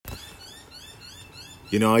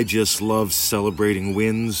You know, I just love celebrating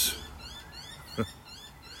wins.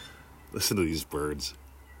 Listen to these birds.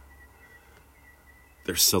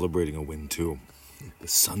 They're celebrating a win too. The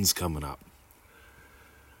sun's coming up.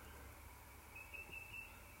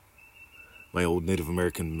 My old Native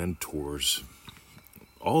American mentors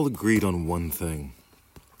all agreed on one thing.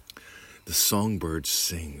 The songbird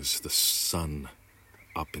sings the sun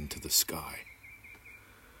up into the sky.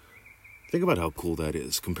 Think about how cool that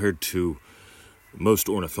is compared to most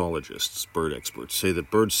ornithologists, bird experts, say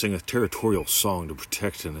that birds sing a territorial song to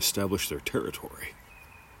protect and establish their territory.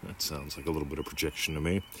 That sounds like a little bit of projection to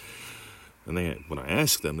me. And when I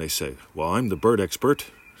ask them, they say, well, I'm the bird expert.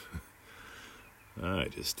 I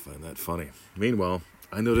just find that funny. Meanwhile,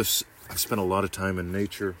 I notice I've spent a lot of time in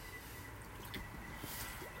nature.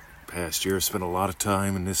 Past year, I spent a lot of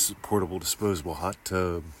time in this portable disposable hot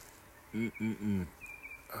tub.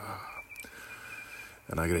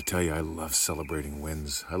 And I gotta tell you, I love celebrating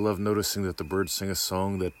wins. I love noticing that the birds sing a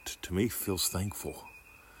song that, to me, feels thankful,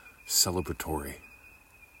 celebratory.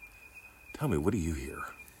 Tell me, what do you hear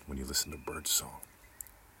when you listen to bird song?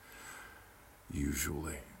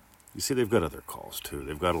 Usually. You see, they've got other calls, too.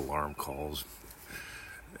 They've got alarm calls.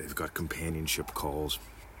 They've got companionship calls.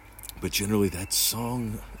 But generally, that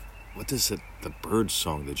song, what does the bird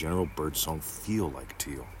song, the general bird song, feel like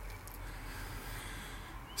to you?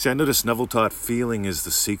 See, I noticed Neville taught feeling is the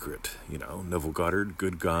secret. You know, Neville Goddard,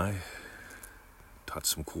 good guy. Taught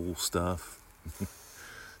some cool stuff.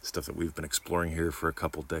 Stuff that we've been exploring here for a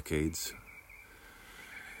couple decades.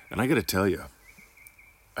 And I gotta tell you,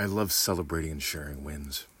 I love celebrating and sharing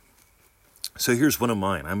wins. So here's one of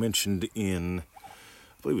mine. I mentioned in,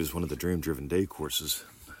 I believe it was one of the Dream Driven Day courses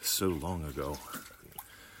so long ago,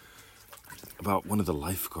 about one of the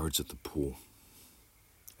lifeguards at the pool.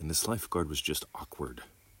 And this lifeguard was just awkward.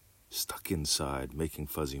 Stuck inside, making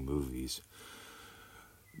fuzzy movies,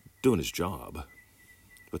 doing his job,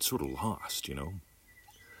 but sort of lost, you know?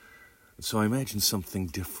 And so I imagined something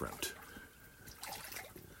different.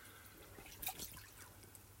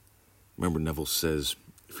 Remember, Neville says,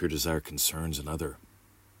 if your desire concerns another,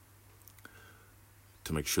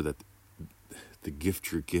 to make sure that the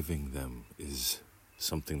gift you're giving them is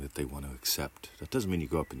something that they want to accept. That doesn't mean you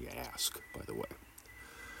go up and you ask, by the way.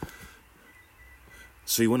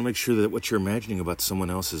 So you want to make sure that what you're imagining about someone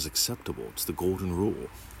else is acceptable. It's the golden rule,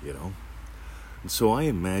 you know? And so I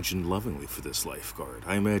imagined lovingly for this lifeguard.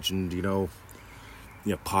 I imagined,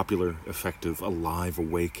 popular, effective, alive,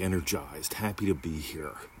 awake, energized, happy to be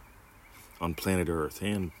here on planet Earth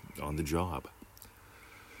and on the job.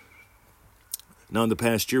 Now, in the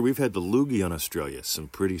past year, we've had the loogie on Australia, some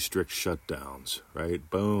pretty strict shutdowns, right?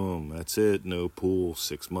 Boom, that's it, no pool,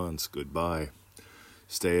 6 months, goodbye.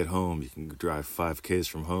 Stay at home. You can drive 5Ks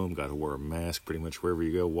from home. Got to wear a mask pretty much wherever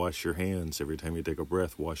you go. Wash your hands. Every time you take a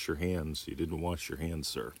breath, wash your hands. You didn't wash your hands,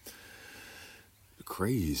 sir.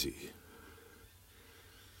 Crazy.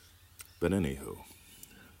 But anywho,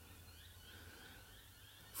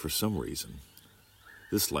 for some reason,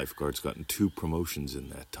 this lifeguard's gotten 2 promotions in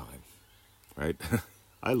that time, right?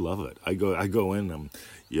 I love it. I go in, and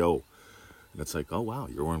and it's like, oh wow,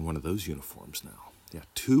 you're wearing one of those uniforms now. Yeah,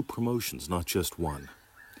 2 promotions, not just one.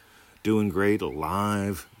 Doing great,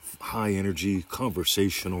 alive, high energy,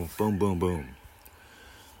 conversational, boom, boom, boom.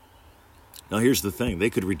 Now here's the thing, they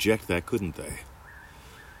could reject that, couldn't they?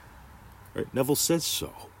 Right? Neville says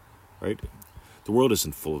so, right? The world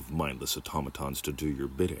isn't full of mindless automatons to do your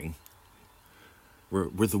bidding. We're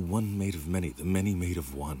the one made of many, the many made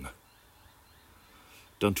of one.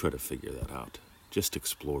 Don't try to figure that out. Just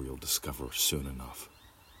explore, you'll discover soon enough,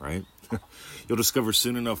 right? You'll discover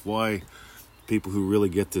soon enough why people who really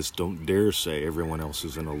get this don't dare say everyone else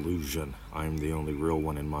is an illusion. I'm the only real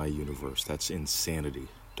one in my universe. That's insanity.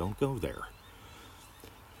 Don't go there.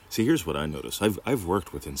 See, here's what I notice. I've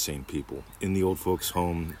worked with insane people in the old folks'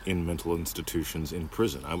 home, in mental institutions, in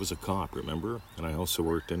prison. I was a cop, remember? And I also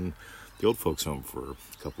worked in the old folks' home for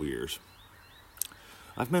a couple years.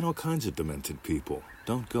 I've met all kinds of demented people.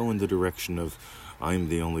 Don't go in the direction of, I'm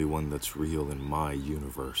the only one that's real in my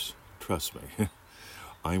universe. Trust me,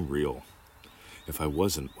 I'm real. If I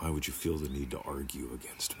wasn't, why would you feel the need to argue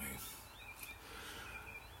against me?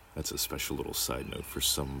 That's a special little side note for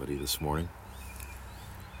somebody this morning.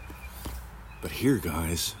 But here,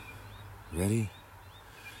 guys, ready?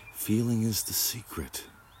 Feeling is the secret.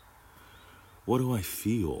 What do I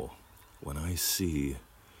feel when I see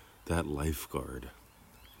that lifeguard,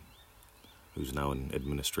 who's now in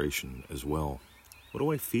administration as well? What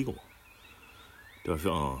do I feel? Do I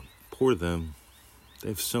feel, oh, poor them. They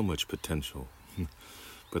have so much potential,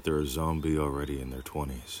 but they're a zombie already in their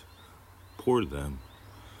 20s. Poor them.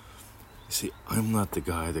 see, I'm not the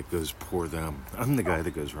guy that goes poor them. I'm the guy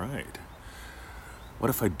that goes, right. What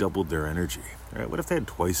if I doubled their energy? Right? What if they had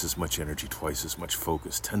twice as much energy, twice as much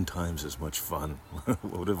focus, 10 times as much fun?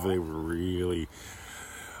 What if they were really,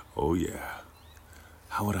 oh yeah.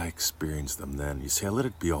 How would I experience them then? You see, I let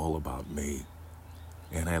it be all about me,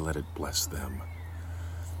 and I let it bless them.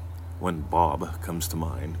 When Bob comes to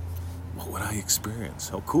mind, what would I experience?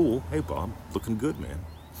 Oh, cool. Hey, Bob, looking good, man.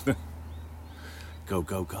 Go,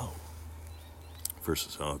 go, go.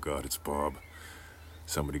 Versus, oh God, it's Bob.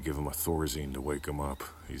 Somebody give him a Thorazine to wake him up.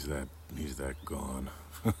 He's that gone.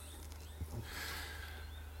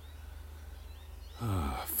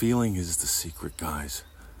 Feeling is the secret, guys.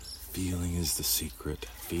 Feeling is the secret.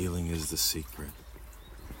 Feeling is the secret.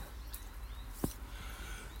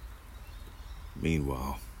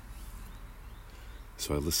 Meanwhile,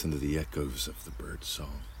 so I listen to the echoes of the bird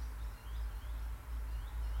song.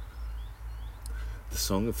 The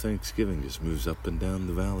song of Thanksgiving just moves up and down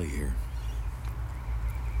the valley here.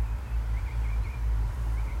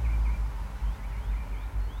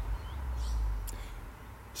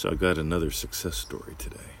 So I got another success story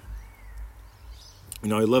today. You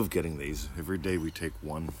know, I love getting these. Every day we take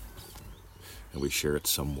one and we share it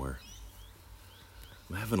somewhere.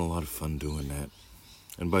 I'm having a lot of fun doing that.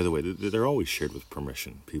 And by the way, they're always shared with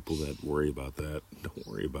permission. People that worry about that, don't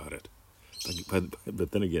worry about it.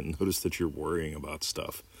 But then again, notice that you're worrying about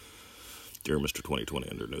stuff. Dear Mr. 2020,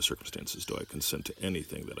 under no circumstances do I consent to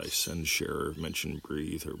anything that I send, share, or mention,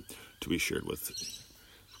 breathe, or to be shared with.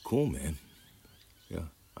 Cool, man. Yeah,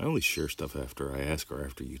 I only share stuff after I ask or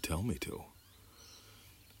after you tell me to.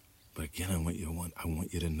 But again, I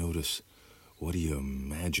want you to notice, what are you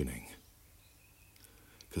imagining?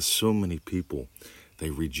 Because so many people, they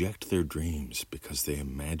reject their dreams because they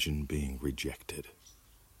imagine being rejected.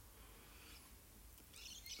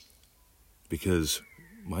 Because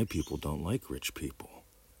my people don't like rich people.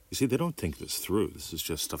 You see, they don't think this through. This is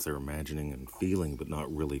just stuff they're imagining and feeling, but not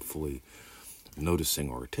really fully noticing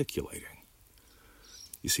or articulating.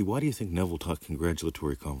 You see, why do you think Neville taught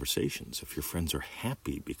congratulatory conversations? If your friends are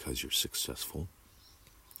happy because you're successful,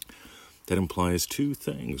 that implies two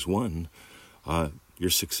things. One,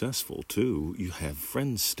 you're successful. Two, you have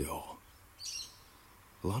friends still.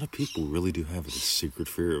 A lot of people really do have this secret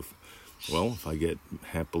fear of, well, if I get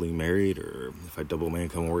happily married or if I double my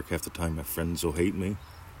income work half the time, my friends will hate me.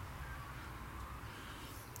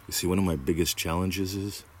 You see, one of my biggest challenges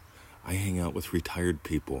is I hang out with retired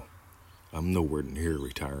people. I'm nowhere near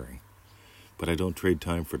retiring, but I don't trade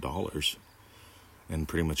time for dollars, and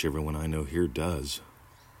pretty much everyone I know here does.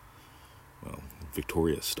 Well,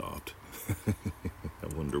 Victoria stopped. I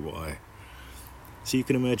wonder why. So you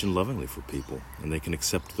can imagine lovingly for people, and they can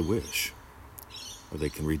accept the wish, or they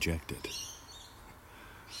can reject it.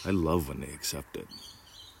 I love when they accept it.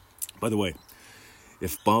 By the way,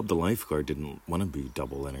 if Bob the lifeguard didn't want to be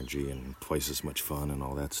double energy and twice as much fun and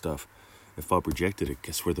all that stuff, if Bob rejected it,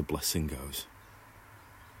 guess where the blessing goes?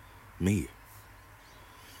 Me.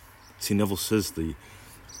 See, Neville says the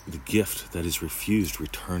gift that is refused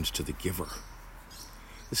returns to the giver.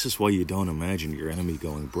 This is why you don't imagine your enemy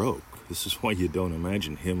going broke. This is why you don't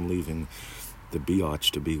imagine him leaving the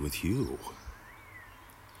biatch to be with you.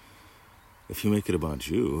 If you make it about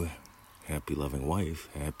you, happy loving wife,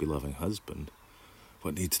 happy loving husband,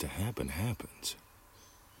 what needs to happen happens.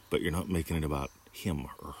 But you're not making it about him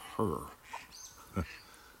or her.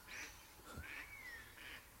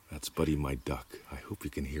 That's Buddy my duck. I hope you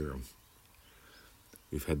can hear him.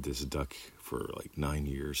 We've had this duck for like 9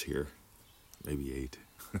 years here. Maybe 8.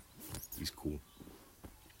 He's cool.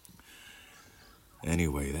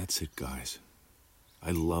 Anyway, that's it, guys.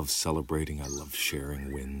 I love celebrating. I love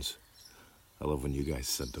sharing wins. I love when you guys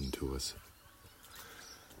send them to us.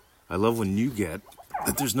 I love when you get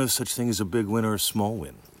that there's no such thing as a big win or a small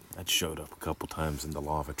win. That showed up a couple times in the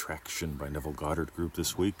Law of Attraction by Neville Goddard group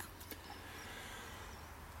this week.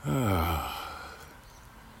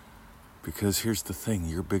 Because here's the thing,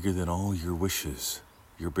 you're bigger than all your wishes.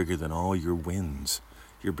 You're bigger than all your wins.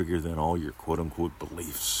 You're bigger than all your quote-unquote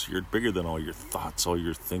beliefs. You're bigger than all your thoughts, all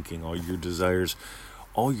your thinking, all your desires,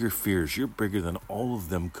 all your fears. You're bigger than all of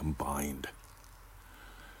them combined.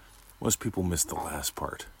 Most people miss the last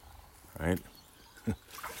part, right?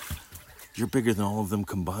 You're bigger than all of them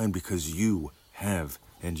combined because you have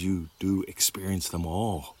and you do experience them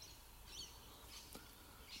all.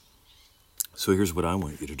 So here's what I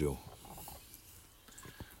want you to do.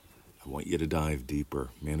 I want you to dive deeper.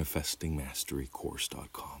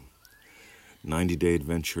 ManifestingMasteryCourse.com. 90-day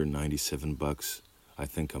adventure, $97. I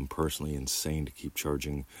think I'm personally insane to keep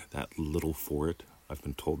charging that little for it. I've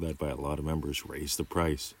been told that by a lot of members. Raise the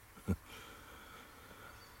price.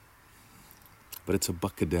 but it's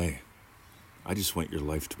 $1 a day. I just want your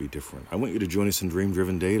life to be different. I want you to join us in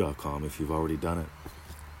DreamDrivenDay.com if you've already done it.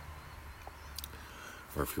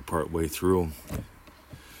 Or if you're part way through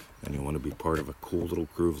and you want to be part of a cool little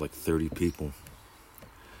crew of like 30 people.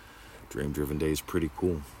 Dream Driven Day is pretty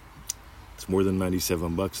cool. It's more than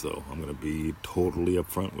 $97 though. I'm going to be totally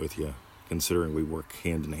upfront with you, considering we work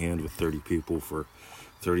hand in hand with 30 people for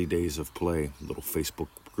 30 days of play. A little Facebook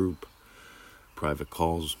group, private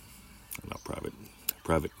calls, not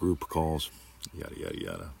private group calls, yada, yada,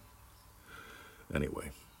 yada.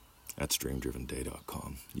 Anyway, that's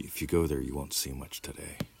DreamDrivenDay.com. If you go there, you won't see much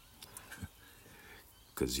today.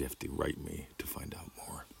 Because you have to write me to find out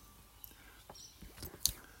more.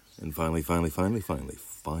 And finally, for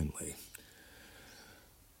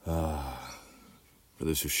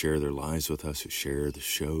those who share their lives with us, who share the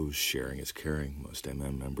shows, sharing is caring. Most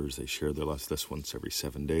MM members, they share their lives with us once every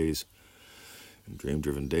 7 days. In Dream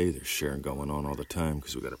Driven Day, there's sharing going on all the time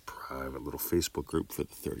because we got a private little Facebook group for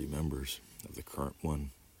the 30 members of the current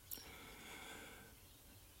one.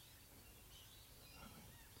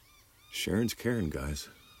 Sharing's caring, guys.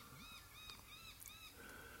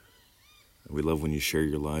 And we love when you share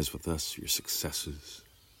your lives with us, your successes.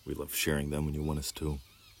 We love sharing them when you want us to.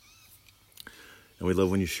 And we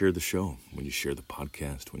love when you share the show, when you share the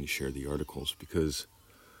podcast, when you share the articles, because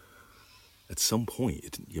at some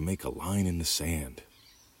point you make a line in the sand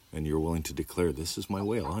and you're willing to declare, this is my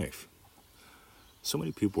way of life. So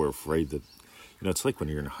many people are afraid that, it's like when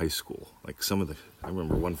you're in high school. Like I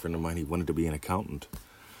remember one friend of mine, he wanted to be an accountant.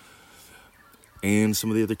 And some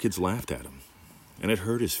of the other kids laughed at him. And it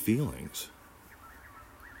hurt his feelings.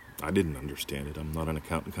 I didn't understand it. I'm not an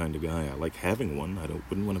accountant kind of guy. I like having one.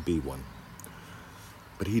 Wouldn't want to be one.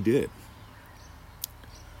 But he did.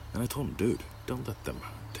 And I told him, dude, don't let them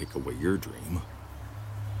take away your dream.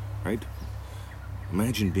 Right?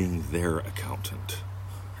 Imagine being their accountant.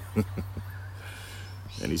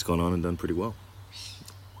 And he's gone on and done pretty well.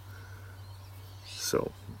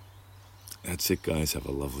 So, that's it, guys. Have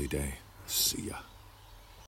a lovely day. See ya.